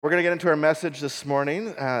We're going to get into our message this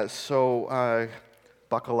morning, so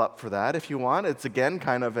buckle up for that if you want. It's again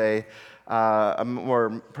kind of a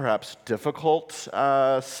more perhaps difficult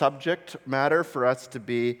subject matter for us to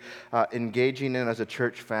be engaging in as a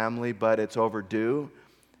church family, but it's overdue,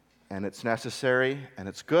 and it's necessary, and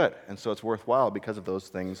it's good, and so it's worthwhile because of those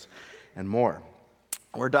things and more.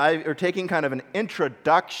 We're taking kind of an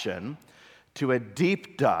introduction to a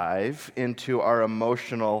deep dive into our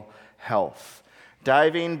emotional health,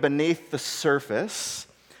 diving beneath the surface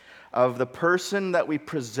of the person that we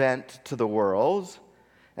present to the world,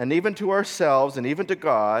 and even to ourselves, and even to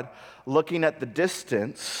God, looking at the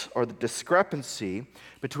distance or the discrepancy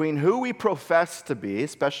between who we profess to be,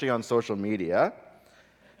 especially on social media,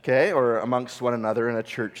 okay, or amongst one another in a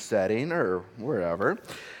church setting or wherever,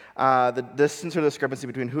 the distance or discrepancy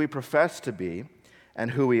between who we profess to be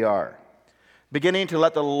and who we are. Beginning to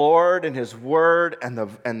let the Lord and His Word and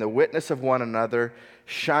the witness of one another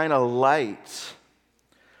shine a light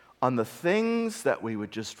on the things that we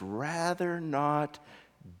would just rather not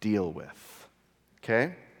deal with,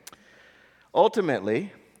 okay?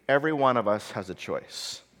 Ultimately, every one of us has a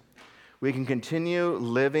choice. We can continue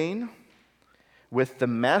living with the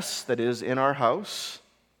mess that is in our house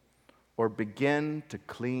or begin to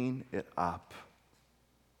clean it up.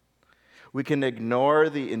 We can ignore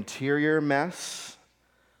the interior mess,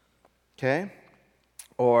 okay?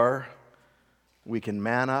 Or we can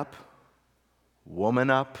man up, woman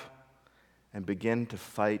up, and begin to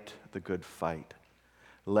fight the good fight,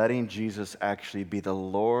 letting Jesus actually be the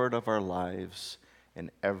Lord of our lives in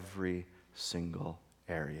every single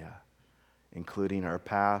area, including our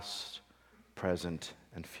past, present,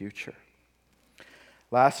 and future.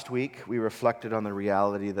 Last week, we reflected on the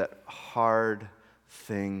reality that hard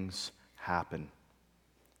things happen,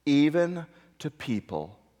 even to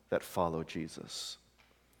people that follow Jesus.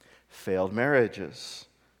 Failed marriages,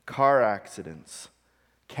 car accidents,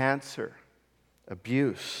 cancer,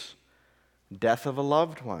 abuse, death of a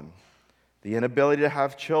loved one, the inability to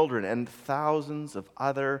have children, and thousands of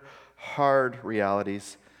other hard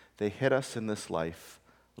realities, they hit us in this life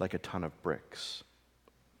like a ton of bricks.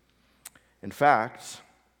 In fact,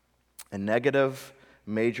 a negative,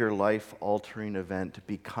 major life-altering event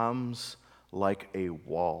becomes like a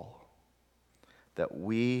wall that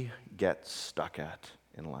we get stuck at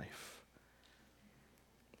in life.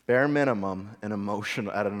 Bare minimum, at an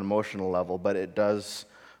emotional level, but it does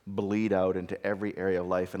bleed out into every area of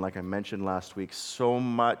life. And like I mentioned last week, so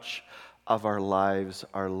much of our lives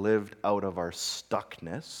are lived out of our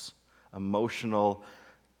stuckness, emotional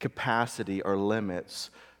capacity or limits,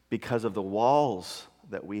 because of the walls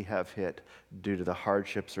that we have hit due to the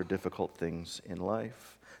hardships or difficult things in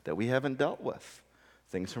life that we haven't dealt with.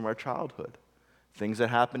 Things from our childhood. Things that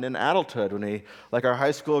happened in adulthood when we, like our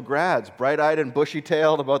high school grads, bright-eyed and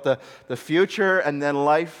bushy-tailed about the future, and then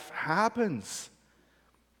life happens.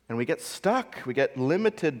 And we get stuck. We get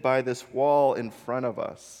limited by this wall in front of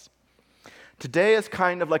us. Today is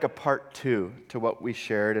kind of like a part 2 to what we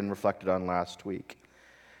shared and reflected on last week,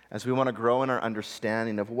 as we want to grow in our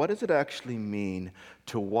understanding of what does it actually mean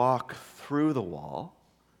to walk through the wall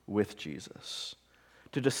with Jesus,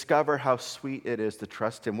 to discover how sweet it is to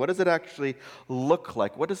trust Him. What does it actually look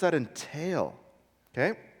like? What does that entail?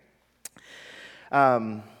 Okay?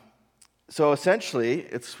 So essentially,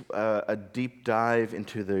 it's a deep dive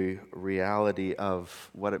into the reality of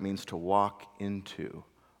what it means to walk into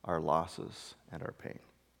our losses and our pain.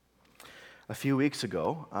 A few weeks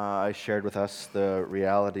ago, I shared with us the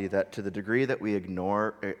reality that to the degree that we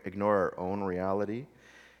ignore our own reality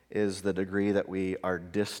is the degree that we are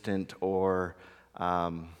distant or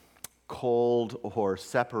cold or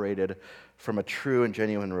separated from a true and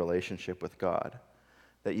genuine relationship with God.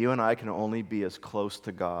 That you and I can only be as close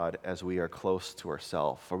to God as we are close to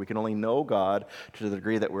ourselves, or we can only know God to the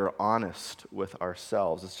degree that we're honest with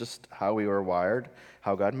ourselves. It's just how we were wired,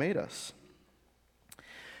 how God made us.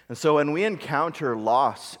 And so when we encounter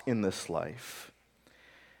loss in this life,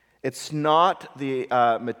 it's not the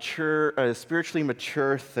spiritually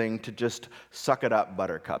mature thing to just suck it up,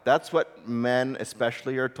 buttercup. That's what men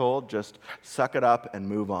especially are told, just suck it up and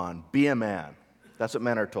move on. Be a man. That's what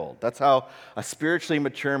men are told. That's how a spiritually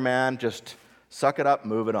mature man, just suck it up,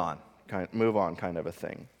 move on kind of a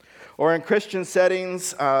thing. Or in Christian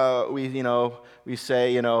settings, we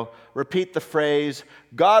say, repeat the phrase,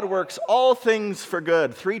 God works all things for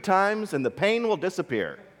good 3 times and the pain will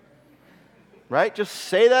disappear. Right? Just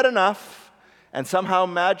say that enough and somehow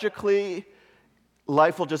magically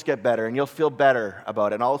life will just get better and you'll feel better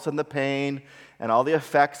about it. And all of a sudden the pain and all the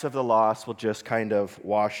effects of the loss will just kind of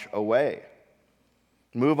wash away.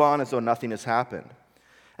 Move on as though nothing has happened.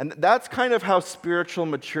 And that's kind of how spiritual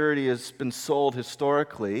maturity has been sold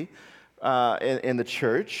historically in the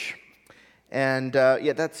church. And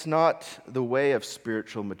yet that's not the way of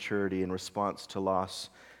spiritual maturity in response to loss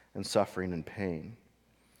and suffering and pain.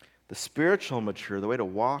 The spiritual mature, the way to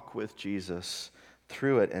walk with Jesus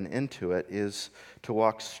through it and into it, is to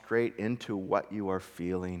walk straight into what you are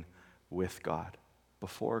feeling with God,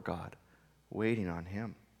 before God, waiting on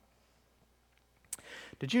Him.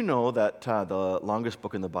 Did you know that the longest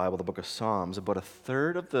book in the Bible, the book of Psalms, about a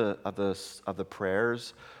third of the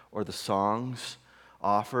prayers or the songs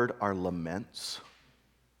offered are laments?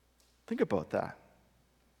 Think about that.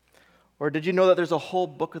 Or did you know that there's a whole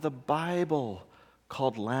book of the Bible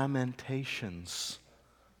called Lamentations?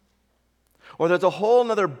 Or there's a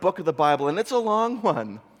whole other book of the Bible, and it's a long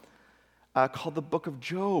one, called the book of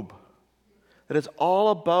Job, that is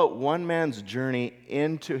all about one man's journey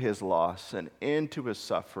into his loss and into his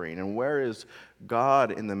suffering, and where is God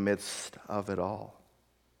in the midst of it all.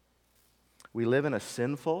 We live in a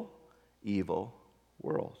sinful, evil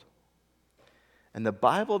world. And the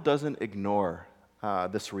Bible doesn't ignore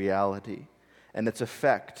this reality and its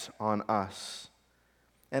effect on us.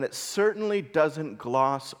 And it certainly doesn't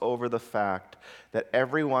gloss over the fact that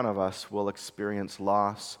every one of us will experience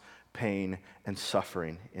loss, pain, and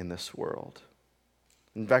suffering in this world.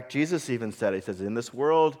 In fact, Jesus even said, He says, in this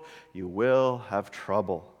world you will have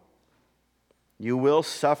trouble. You will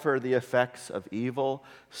suffer the effects of evil,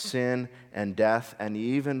 sin, and death, and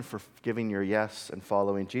even for giving your yes and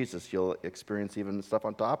following Jesus, you'll experience even stuff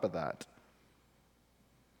on top of that.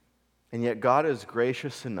 And yet God is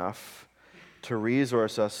gracious enough to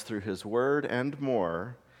resource us through His Word and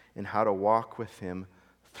more in how to walk with Him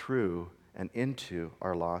through and into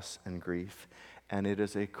our loss and grief. And it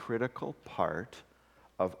is a critical part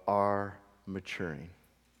of our maturing.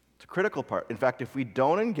 It's a critical part. In fact, if we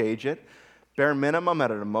don't engage it, bare minimum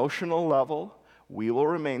at an emotional level, we will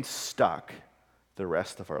remain stuck the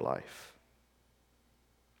rest of our life.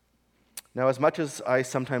 Now, as much as I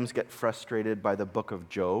sometimes get frustrated by the book of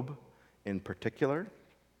Job in particular,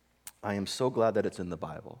 I am so glad that it's in the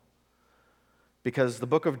Bible. Because the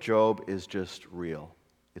book of Job is just real.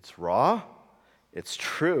 It's raw, it's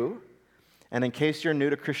true, and in case you're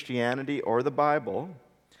new to Christianity or the Bible,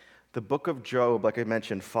 the book of Job, like I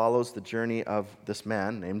mentioned, follows the journey of this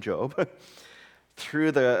man named Job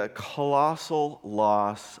through the colossal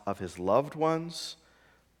loss of his loved ones,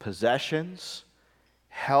 possessions,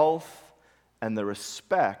 health, and the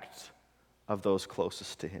respect of those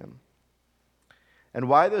closest to him. And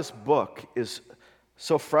why this book is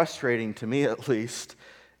so frustrating, to me at least,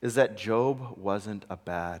 is that Job wasn't a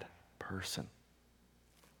bad person.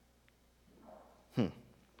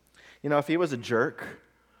 You know, if he was a jerk,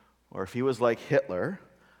 or if he was like Hitler,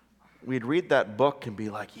 we'd read that book and be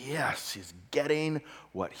like, yes, he's getting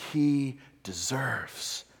what he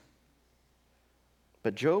deserves.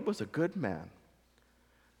 But Job was a good man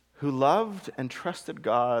who loved and trusted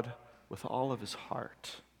God with all of his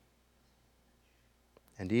heart.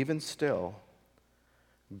 And even still,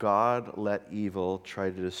 God let evil try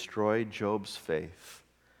to destroy Job's faith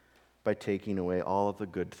by taking away all of the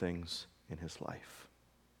good things in his life.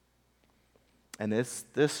 And it's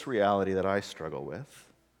this reality that I struggle with,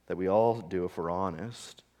 that we all do if we're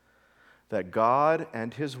honest, that God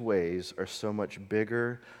and His ways are so much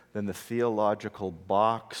bigger than the theological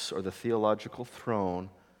box or the theological throne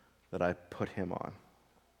that I put Him on.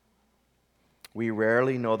 We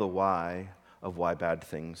rarely know the why of why bad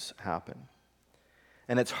things happen.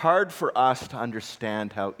 And it's hard for us to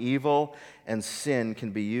understand how evil and sin can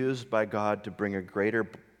be used by God to bring a greater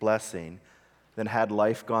blessing than had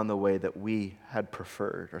life gone the way that we had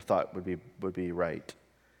preferred or thought would be right.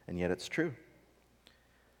 And yet it's true.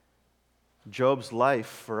 Job's life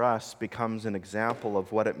for us becomes an example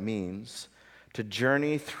of what it means to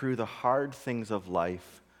journey through the hard things of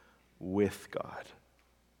life with God.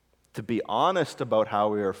 To be honest about how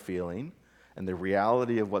we are feeling and the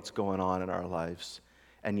reality of what's going on in our lives,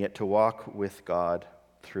 and yet to walk with God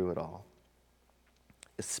through it all.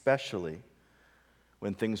 Especially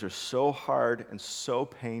when things are so hard and so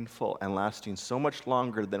painful and lasting so much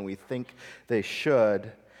longer than we think they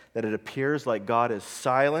should, that it appears like God is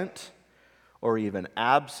silent or even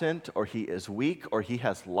absent, or He is weak, or He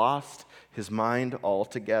has lost His mind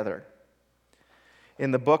altogether. In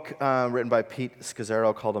the book written by Pete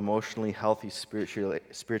Scazzaro called Emotionally Healthy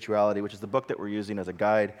Spirituality, which is the book that we're using as a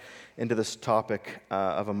guide into this topic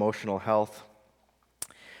of emotional health,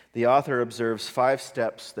 the author observes 5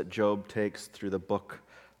 steps that Job takes through the book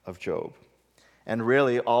of Job. And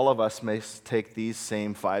really, all of us may take these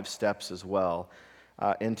same 5 steps as well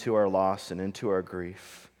into our loss and into our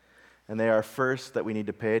grief. And they are, first, that we need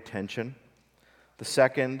to pay attention. The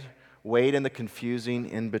second, wait in the confusing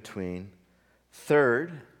in between.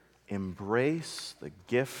 Third, embrace the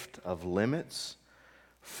gift of limits.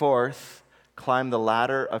 Fourth, climb the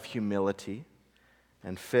ladder of humility.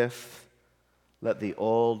 And fifth, let the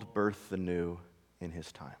old birth the new in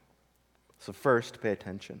his time. So first, pay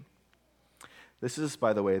attention. This is,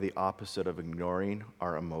 by the way, the opposite of ignoring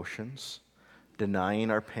our emotions,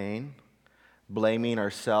 denying our pain, blaming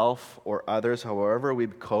ourselves or others, however we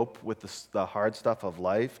cope with the hard stuff of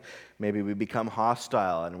life. Maybe we become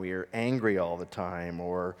hostile and we are angry all the time,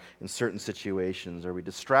 or in certain situations, or we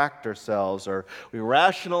distract ourselves, or we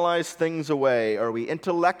rationalize things away, or we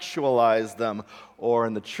intellectualize them, or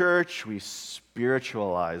in the church, we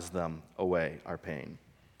spiritualize them away, our pain.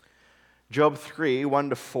 Job 3,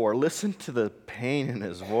 1-4, listen to the pain in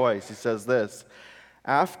his voice. He says this,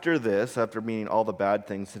 after meaning all the bad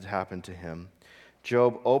things that happened to him,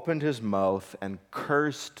 Job opened his mouth and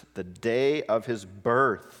cursed the day of his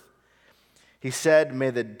birth. He said,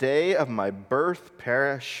 may the day of my birth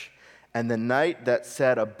perish, and the night that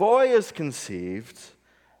said, a boy is conceived,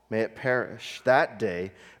 may it perish. That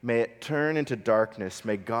day, may it turn into darkness.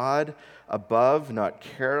 May God above not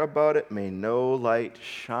care about it. May no light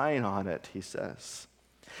shine on it, he says.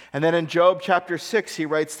 And then in Job chapter 6, he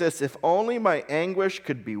writes this, if only my anguish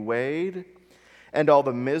could be weighed, and all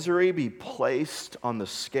the misery be placed on the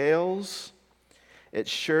scales, it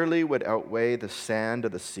surely would outweigh the sand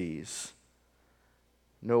of the seas.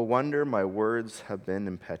 No wonder my words have been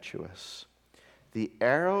impetuous. The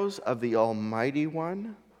arrows of the Almighty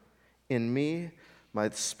One in me, my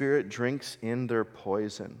spirit drinks in their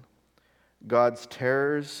poison. God's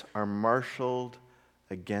terrors are marshaled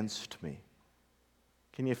against me.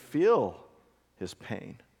 Can you feel his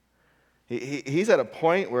pain? He's at a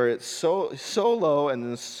point where it's so low and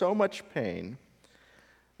there's so much pain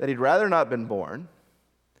that he'd rather not been born.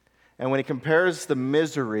 And when he compares the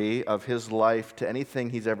misery of his life to anything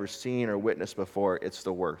he's ever seen or witnessed before, it's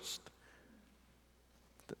the worst.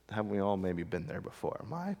 Haven't we all maybe been there before?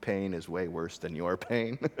 My pain is way worse than your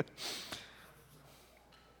pain.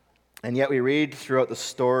 And yet we read throughout the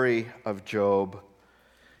story of Job,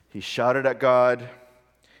 he shouted at God.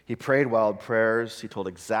 He prayed wild prayers. He told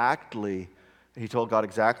God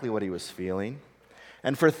exactly what he was feeling.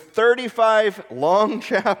 And for 35 long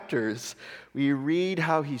chapters, we read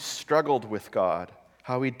how he struggled with God,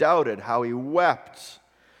 how he doubted, how he wept,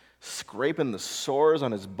 scraping the sores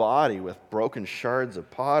on his body with broken shards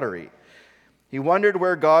of pottery. He wondered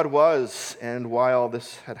where God was and why all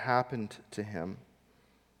this had happened to him.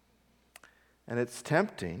 And it's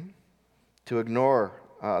tempting to ignore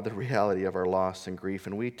the reality of our loss and grief,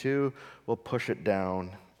 and we too will push it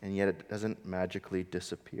down, and yet it doesn't magically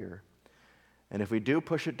disappear. And if we do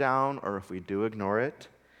push it down, or if we do ignore it,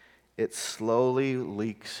 it slowly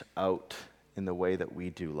leaks out in the way that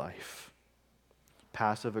we do life.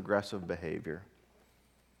 Passive-aggressive behavior,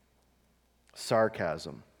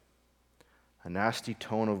 sarcasm, a nasty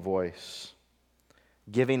tone of voice,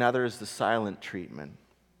 giving others the silent treatment,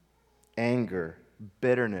 anger,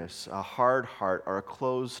 bitterness, a hard heart, or a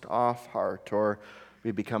closed-off heart, or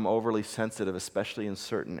we become overly sensitive, especially in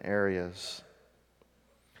certain areas.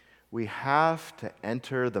 We have to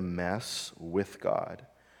enter the mess with God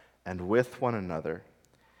and with one another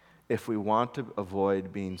if we want to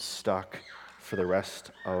avoid being stuck for the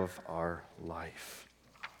rest of our life.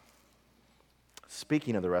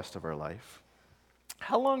 Speaking of the rest of our life,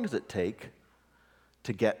 how long does it take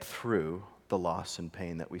to get through the loss and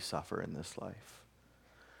pain that we suffer in this life?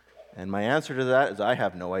 And my answer to that is I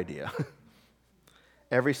have no idea.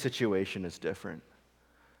 Every situation is different.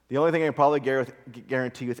 The only thing I can probably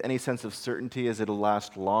guarantee with any sense of certainty is it'll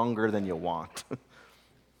last longer than you want.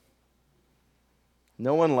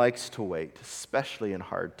 No one likes to wait, especially in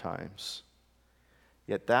hard times.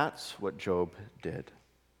 Yet that's what Job did.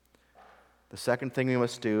 The second thing we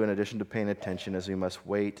must do, in addition to paying attention, is we must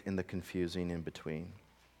wait in the confusing in between.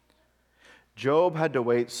 Job had to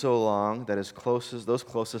wait so long that those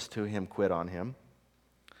closest to him quit on him,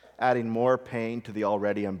 adding more pain to the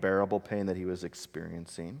already unbearable pain that he was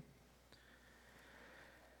experiencing.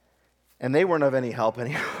 And they weren't of any help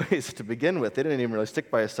anyways to begin with. They didn't even really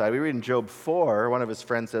stick by his side. We read in Job 4, one of his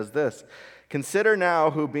friends says this, "Consider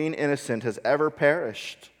now who being innocent has ever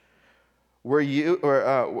perished.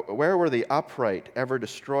 Where were the upright ever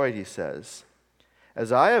destroyed," he says.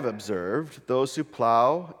 "As I have observed, those who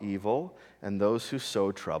plow evil and those who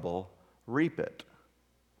sow trouble reap it."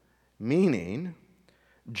 Meaning,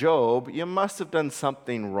 Job, you must have done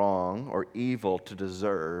something wrong or evil to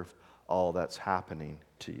deserve all that's happening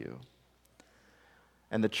to you.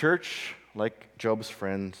 And the church like Job's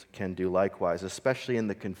friends, can do likewise, especially in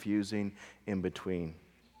the confusing in between.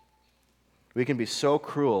 We can be so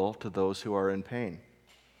cruel to those who are in pain.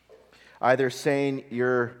 Either saying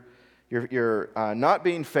you're not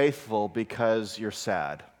being faithful because you're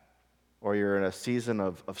sad, or you're in a season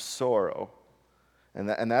of sorrow.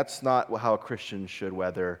 And that's not how a Christian should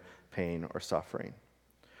weather pain or suffering.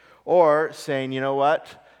 Or saying, you know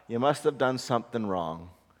what, you must have done something wrong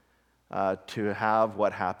to have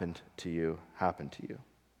what happened to you happen to you.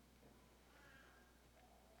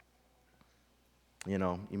 You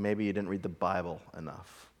know, maybe you didn't read the Bible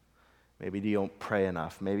enough. Maybe you don't pray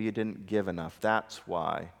enough. Maybe you didn't give enough. That's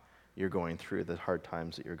why you're going through the hard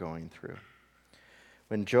times that you're going through.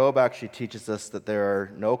 When Job actually teaches us that there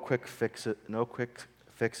are no quick fixes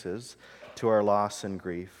to our loss and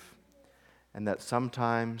grief, and that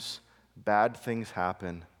sometimes bad things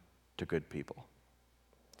happen to good people.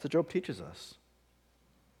 So Job teaches us.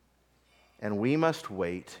 And we must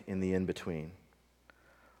wait in the in-between,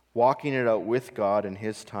 walking it out with God in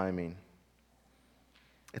His timing.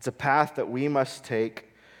 It's a path that we must take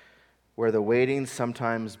where the waiting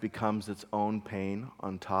sometimes becomes its own pain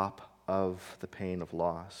on top of the pain of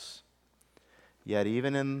loss. Yet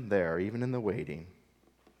even in the waiting,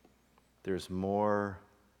 there's more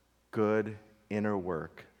good inner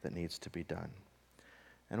work that needs to be done.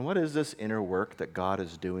 And what is this inner work that God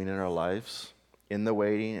is doing in our lives, in the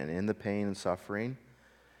waiting and in the pain and suffering?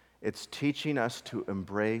 It's teaching us to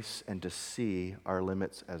embrace and to see our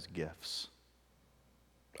limits as gifts.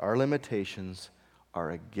 Our limitations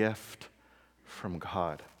are a gift from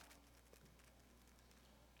God.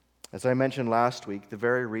 As I mentioned last week, the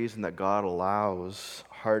very reason that God allows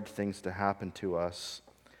hard things to happen to us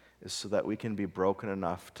is so that we can be broken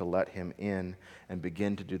enough to let Him in and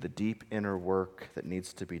begin to do the deep inner work that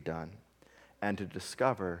needs to be done, and to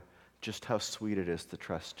discover just how sweet it is to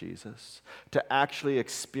trust Jesus, to actually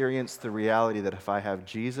experience the reality that if I have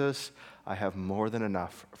Jesus, I have more than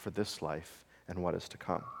enough for this life and what is to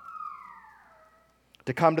come.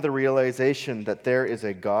 To come to the realization that there is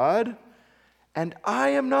a God and I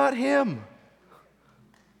am not Him.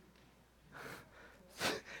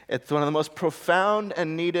 It's one of the most profound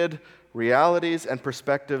and needed realities and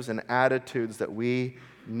perspectives and attitudes that we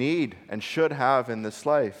need and should have in this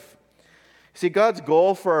life. See, God's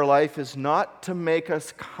goal for our life is not to make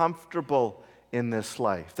us comfortable in this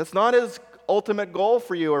life. That's not His ultimate goal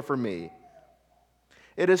for you or for me.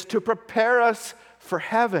 It is to prepare us for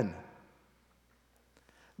heaven.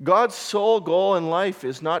 God's sole goal in life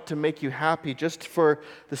is not to make you happy just for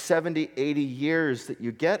the 70, 80 years that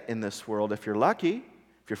you get in this world, if you're lucky,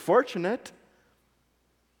 if you're fortunate.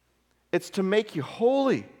 It's to make you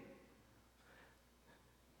holy.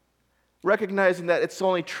 Recognizing that it's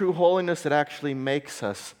only true holiness that actually makes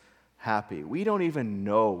us happy. We don't even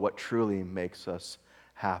know what truly makes us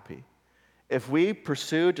happy. If we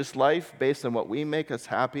pursue just life based on what we make us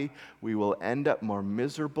happy, we will end up more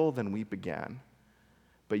miserable than we began.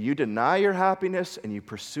 But you deny your happiness and you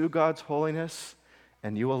pursue God's holiness,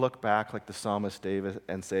 and you will look back like the psalmist David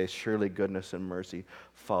and say, surely goodness and mercy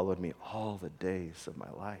followed me all the days of my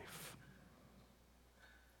life.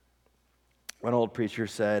 One old preacher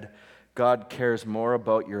said, God cares more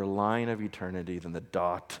about your line of eternity than the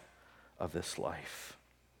dot of this life.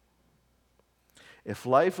 If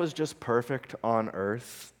life was just perfect on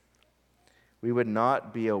earth, we would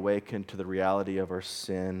not be awakened to the reality of our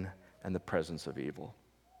sin and the presence of evil.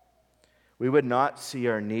 We would not see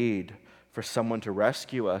our need for someone to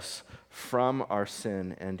rescue us from our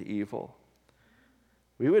sin and evil.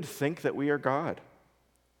 We would think that we are God.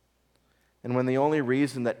 And when the only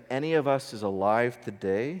reason that any of us is alive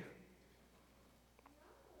today,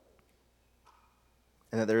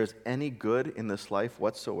 and that there is any good in this life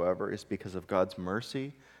whatsoever, is because of God's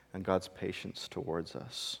mercy and God's patience towards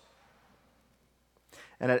us.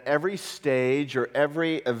 And at every stage or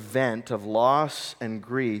every event of loss and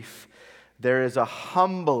grief, there is a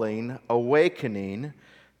humbling awakening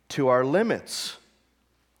to our limits.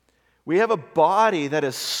 We have a body that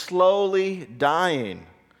is slowly dying.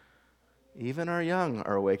 Even our young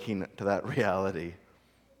are awakening to that reality.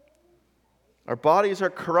 Our bodies are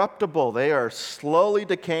corruptible. They are slowly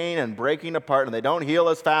decaying and breaking apart, and they don't heal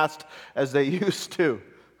as fast as they used to.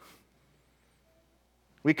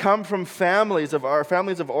 We come from families of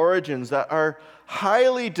origins that are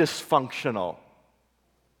highly dysfunctional.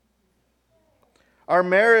 Our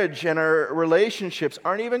marriage and our relationships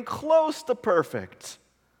aren't even close to perfect.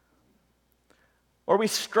 Or we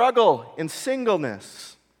struggle in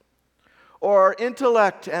singleness. Or our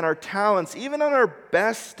intellect and our talents, even on our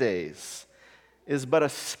best days, is but a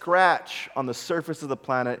scratch on the surface of the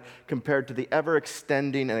planet compared to the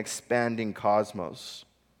ever-extending and expanding cosmos.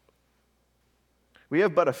 We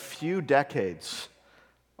have but a few decades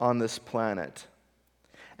on this planet,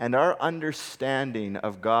 and our understanding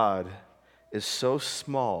of God is so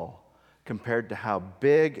small compared to how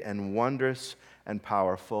big and wondrous and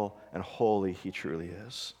powerful and holy He truly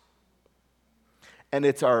is. And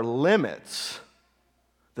it's our limits,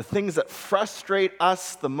 the things that frustrate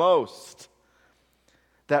us the most,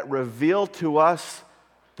 that reveal to us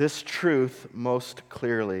this truth most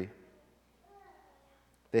clearly.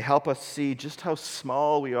 They help us see just how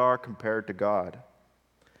small we are compared to God.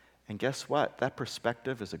 And guess what? That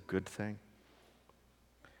perspective is a good thing.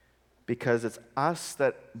 Because it's us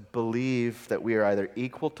that believe that we are either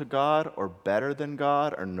equal to God or better than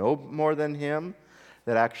God or no more than Him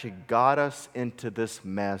that actually got us into this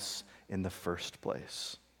mess in the first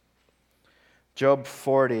place. Job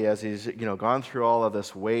 40, as he's gone through all of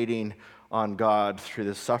this waiting on God through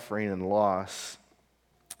this suffering and loss,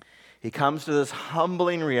 he comes to this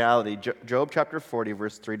humbling reality. Job chapter 40,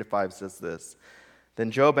 verse 3-5 says this, "Then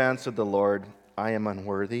Job answered the Lord, 'I am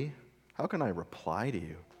unworthy. How can I reply to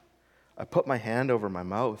you? I put my hand over my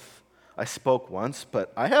mouth. I spoke once,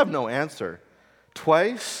 but I have no answer.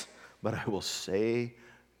 Twice, but I will say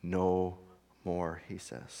no more,' he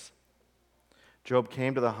says." Job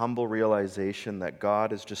came to the humble realization that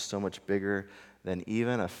God is just so much bigger than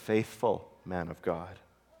even a faithful man of God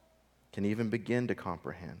can even begin to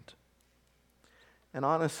comprehend. And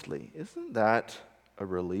honestly, isn't that a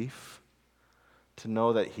relief to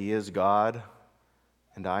know that He is God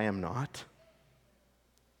and I am not?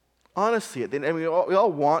 Honestly, and we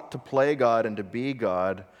all want to play God and to be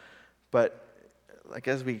God, but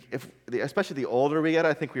especially the older we get,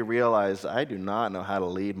 I think we realize I do not know how to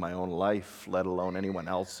lead my own life, let alone anyone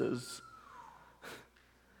else's.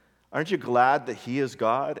 Aren't you glad that He is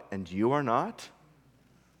God and you are not?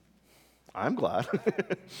 I'm glad.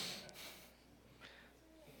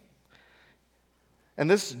 And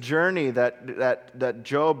this journey that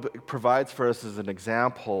Job provides for us as an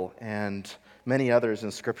example, and many others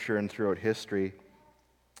in Scripture and throughout history,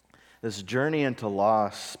 this journey into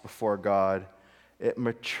loss before God, it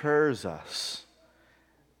matures us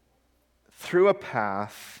through a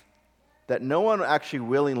path that no one actually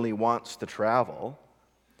willingly wants to travel,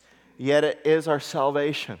 yet it is our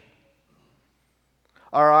salvation.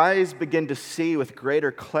 Our eyes begin to see with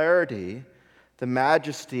greater clarity the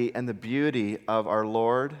majesty and the beauty of our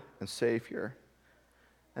Lord and Savior.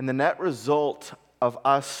 And the net result of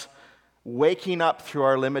us waking up through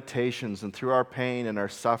our limitations and through our pain and our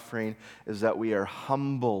suffering is that we are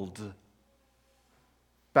humbled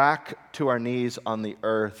back to our knees on the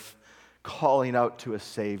earth, calling out to a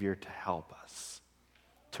Savior to help us,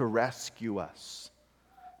 to rescue us,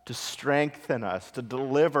 to strengthen us, to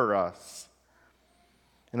deliver us.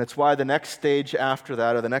 And it's why the next stage after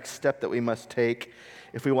that, or the next step that we must take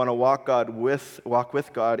if we want to walk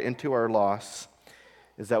with God into our loss,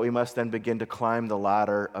 is that we must then begin to climb the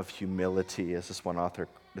ladder of humility, as this one author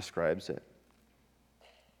describes it.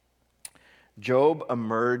 Job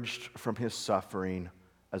emerged from his suffering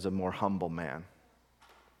as a more humble man.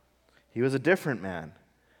 He was a different man.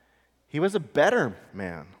 He was a better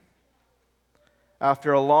man.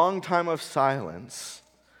 After a long time of silence,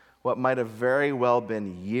 what might have very well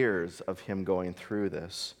been years of him going through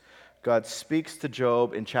this, God speaks to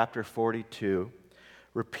Job in chapter 42,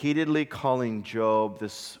 repeatedly calling Job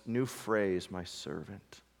this new phrase, my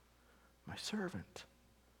servant,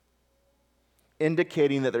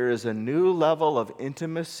 indicating that there is a new level of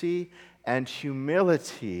intimacy and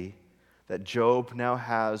humility that Job now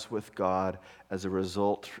has with God as a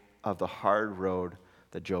result of the hard road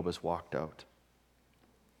that Job has walked out.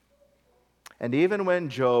 And even when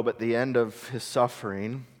Job, at the end of his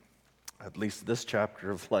suffering, at least this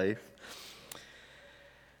chapter of life,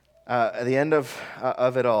 at the end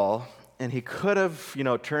of it all, and he could have,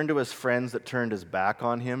 turned to his friends that turned his back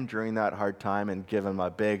on him during that hard time and given him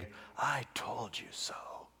a big, "I told you so."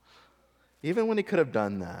 Even when he could have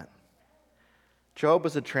done that, Job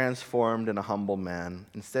was a transformed and a humble man.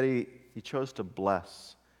 Instead, he chose to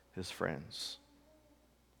bless his friends.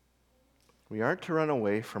 We aren't to run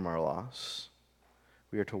away from our loss.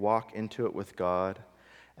 We are to walk into it with God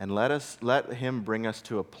and let Him bring us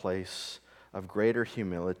to a place of greater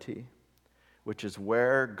humility, which is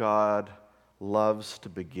where God loves to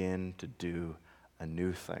begin to do a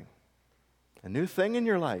new thing. A new thing in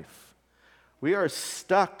your life. We are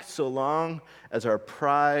stuck so long as our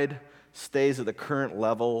pride stays at the current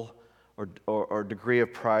level or degree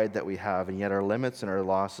of pride that we have, and yet our limits and our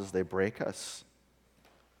losses, they break us.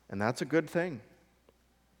 And that's a good thing.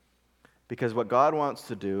 Because what God wants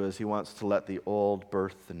to do is he wants to let the old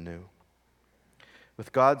birth the new.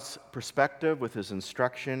 With God's perspective, with his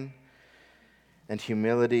instruction and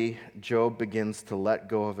humility, Job begins to let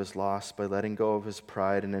go of his loss by letting go of his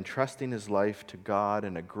pride and entrusting his life to God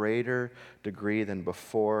in a greater degree than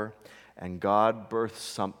before. And God births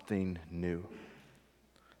something new,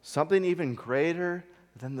 something even greater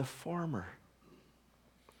than the former.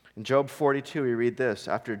 In Job 42, we read this: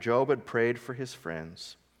 after Job had prayed for his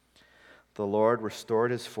friends, the Lord restored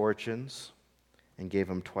his fortunes and gave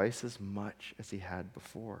him twice as much as he had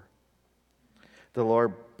before. The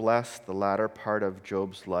Lord blessed the latter part of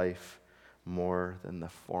Job's life more than the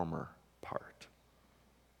former part.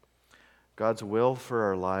 God's will for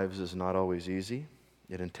our lives is not always easy.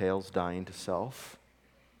 It entails dying to self.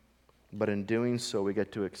 But in doing so, we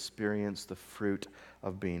get to experience the fruit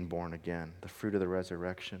of being born again, the fruit of the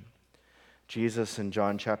resurrection. Jesus in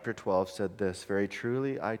John chapter 12 said this: very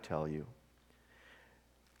truly I tell you,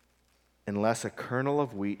 unless a kernel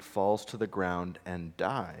of wheat falls to the ground and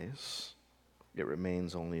dies, it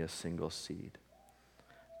remains only a single seed.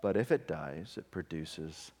 But if it dies, it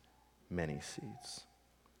produces many seeds.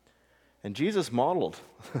 And Jesus modeled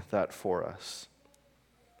that for us.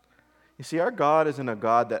 You see, our God isn't a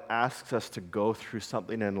God that asks us to go through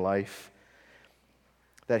something in life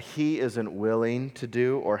that he isn't willing to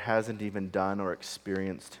do or hasn't even done or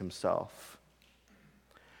experienced himself.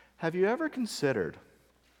 Have you ever considered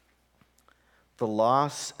the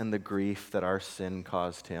loss and the grief that our sin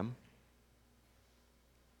caused him?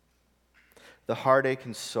 The heartache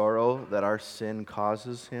and sorrow that our sin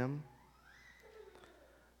causes him?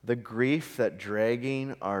 The grief that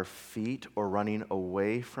dragging our feet or running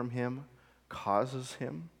away from him causes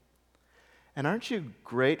him? And aren't you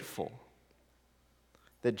grateful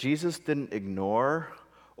that Jesus didn't ignore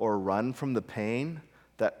or run from the pain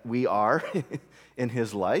that we are in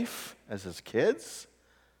his life as his kids?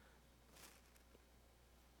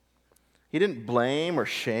 He didn't blame or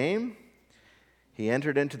shame. He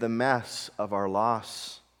entered into the mess of our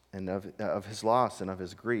loss and of his loss and of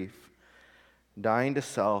his grief, dying to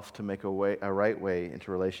self to make a right way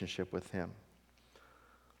into relationship with him.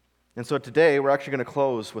 And so today we're actually going to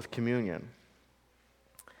close with communion.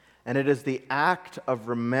 And it is the act of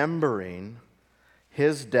remembering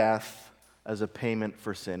his death as a payment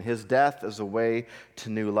for sin, his death as a way to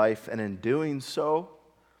new life. And in doing so,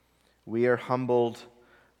 we are humbled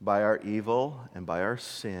by our evil and by our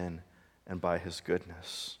sin and by his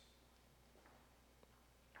goodness.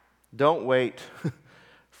 Don't wait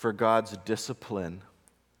for God's discipline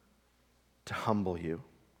to humble you.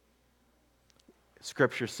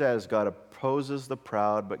 Scripture says God opposes the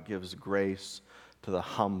proud but gives grace to the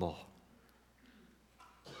humble.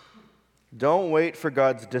 Don't wait for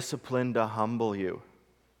God's discipline to humble you.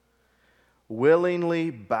 Willingly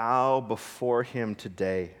bow before him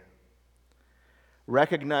today,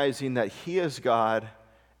 recognizing that he is God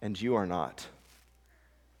and you are not.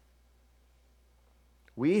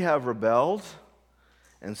 We have rebelled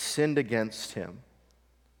and sinned against him,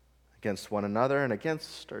 against one another and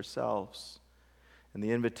against ourselves. And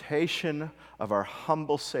the invitation of our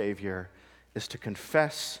humble Savior is to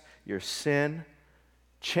confess your sin,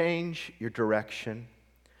 change your direction,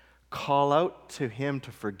 call out to him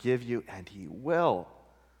to forgive you, and he will.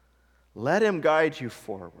 Let him guide you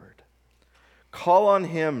forward. Call on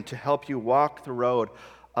him to help you walk the road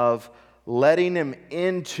of letting him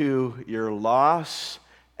into your loss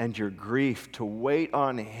and your grief, to wait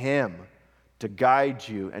on him to guide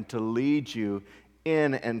you and to lead you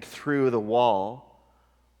in and through the wall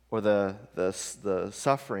or the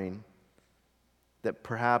suffering that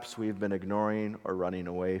perhaps we've been ignoring or running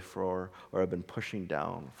away for or have been pushing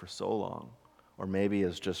down for so long, or maybe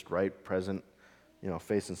is just right present,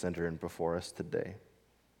 face and center and before us today.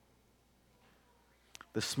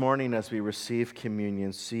 This morning, as we receive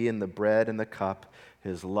communion, see in the bread and the cup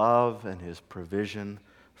his love and his provision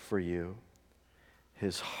for you,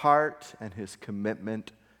 his heart and his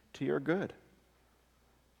commitment to your good.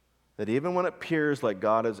 That even when it appears like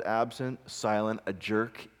God is absent, silent, a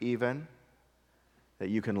jerk even, that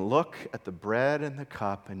you can look at the bread and the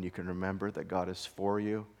cup and you can remember that God is for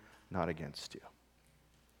you, not against you.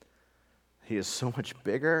 He is so much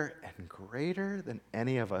bigger and greater than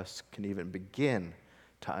any of us can even begin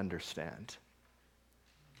to understand.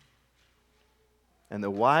 And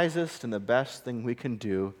the wisest and the best thing we can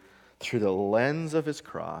do through the lens of his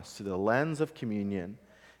cross, through the lens of communion,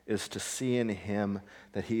 is to see in him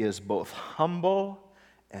that he is both humble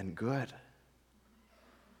and good.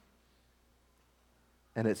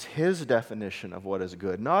 And it's his definition of what is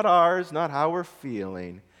good, not ours, not how we're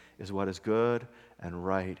feeling, is what is good and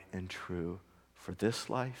right and true for this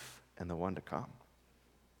life and the one to come.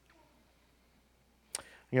 I'm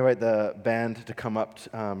going to invite the band to come up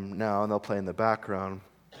now, and they'll play in the background.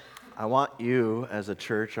 I want you as a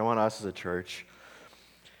church, I want us as a church,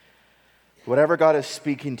 whatever God is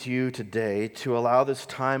speaking to you today, to allow this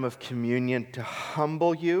time of communion to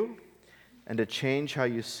humble you and to change how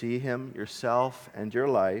you see Him, yourself, and your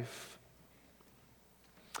life.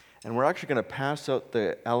 And we're actually going to pass out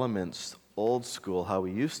the elements old school, how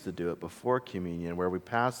we used to do it before communion, where we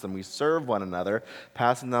pass them, we serve one another,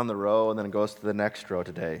 passing down the row, and then it goes to the next row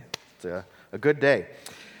today. It's a good day.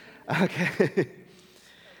 Okay.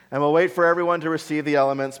 And we'll wait for everyone to receive the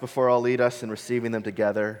elements before I'll lead us in receiving them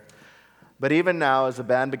together. But even now, as the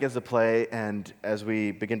band begins to play and as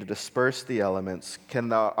we begin to disperse the elements,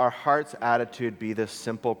 can our heart's attitude be this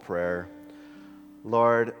simple prayer: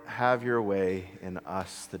 Lord, have your way in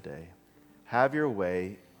us today. Have your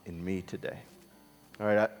way in me today. All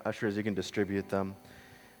right, ushers, you can distribute them.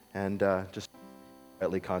 And just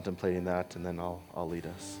quietly contemplating that, and then I'll lead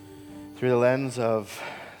us. Through the lens of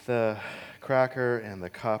the cracker and the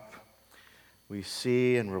cup, we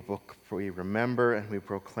see and we remember and we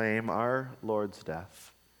proclaim our Lord's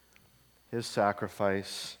death, His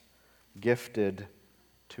sacrifice gifted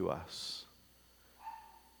to us.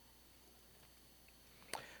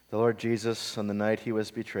 The Lord Jesus, on the night He was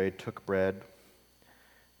betrayed, took bread,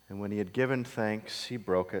 and when He had given thanks, He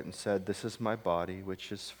broke it and said, "This is my body,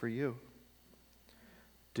 which is for you.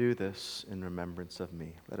 Do this in remembrance of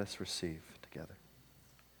me." Let us receive together.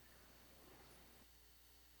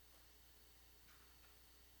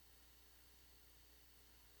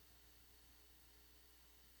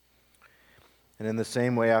 And in the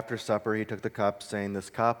same way, after supper, He took the cup, saying, "This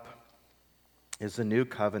cup is the new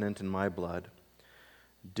covenant in my blood.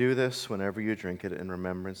 Do this whenever you drink it in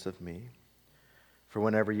remembrance of me. For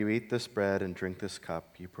whenever you eat this bread and drink this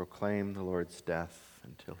cup, you proclaim the Lord's death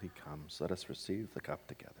until He comes." Let us receive the cup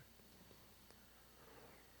together.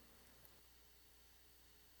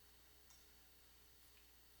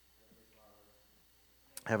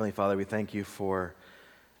 Heavenly Father, we thank You for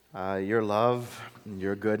your love,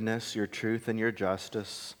 your goodness, your truth, and your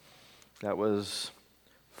justice that was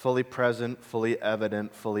fully present, fully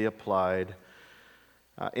evident, fully applied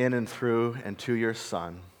in and through and to Your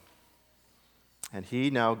Son. And He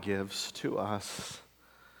now gives to us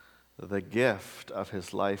the gift of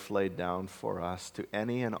His life laid down for us to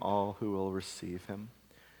any and all who will receive Him.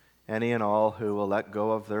 Any and all who will let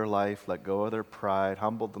go of their life, let go of their pride,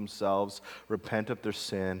 humble themselves, repent of their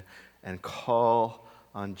sin, and call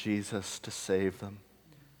on Jesus to save them,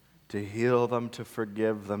 to heal them, to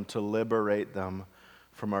forgive them, to liberate them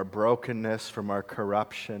from our brokenness, from our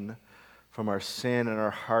corruption, from our sin and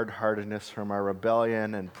our hard-heartedness, from our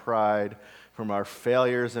rebellion and pride, from our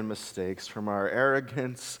failures and mistakes, from our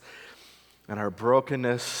arrogance and our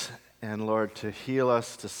brokenness, and Lord, to heal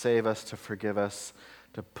us, to save us, to forgive us,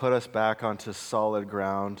 to put us back onto solid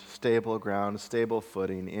ground, stable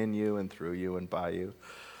footing in You and through You and by You.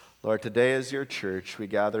 Lord, today as Your church, we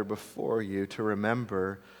gather before You to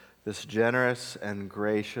remember this generous and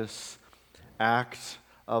gracious act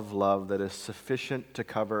of love that is sufficient to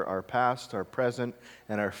cover our past, our present,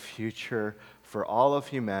 and our future for all of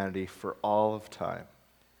humanity, for all of time.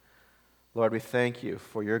 Lord, we thank You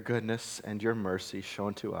for Your goodness and Your mercy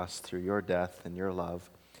shown to us through Your death and Your love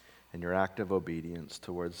and Your act of obedience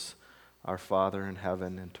towards our Father in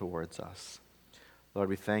heaven and towards us. Lord,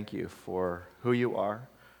 we thank You for who You are,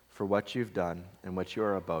 for what You've done and what You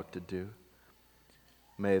are about to do.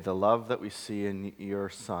 May the love that we see in Your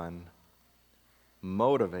Son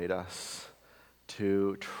motivate us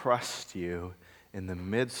to trust You in the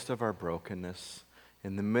midst of our brokenness,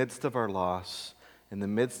 in the midst of our loss, in the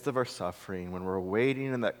midst of our suffering, when we're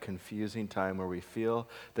waiting in that confusing time where we feel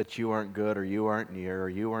that You aren't good or You aren't near or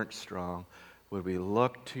You aren't strong. Would we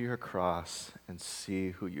look to Your cross and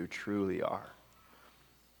see who You truly are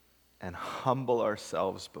and humble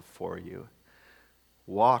ourselves before You,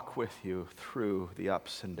 walk with You through the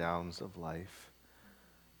ups and downs of life.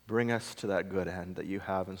 Bring us to that good end that You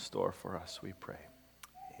have in store for us, we pray.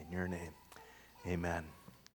 In Your name, amen.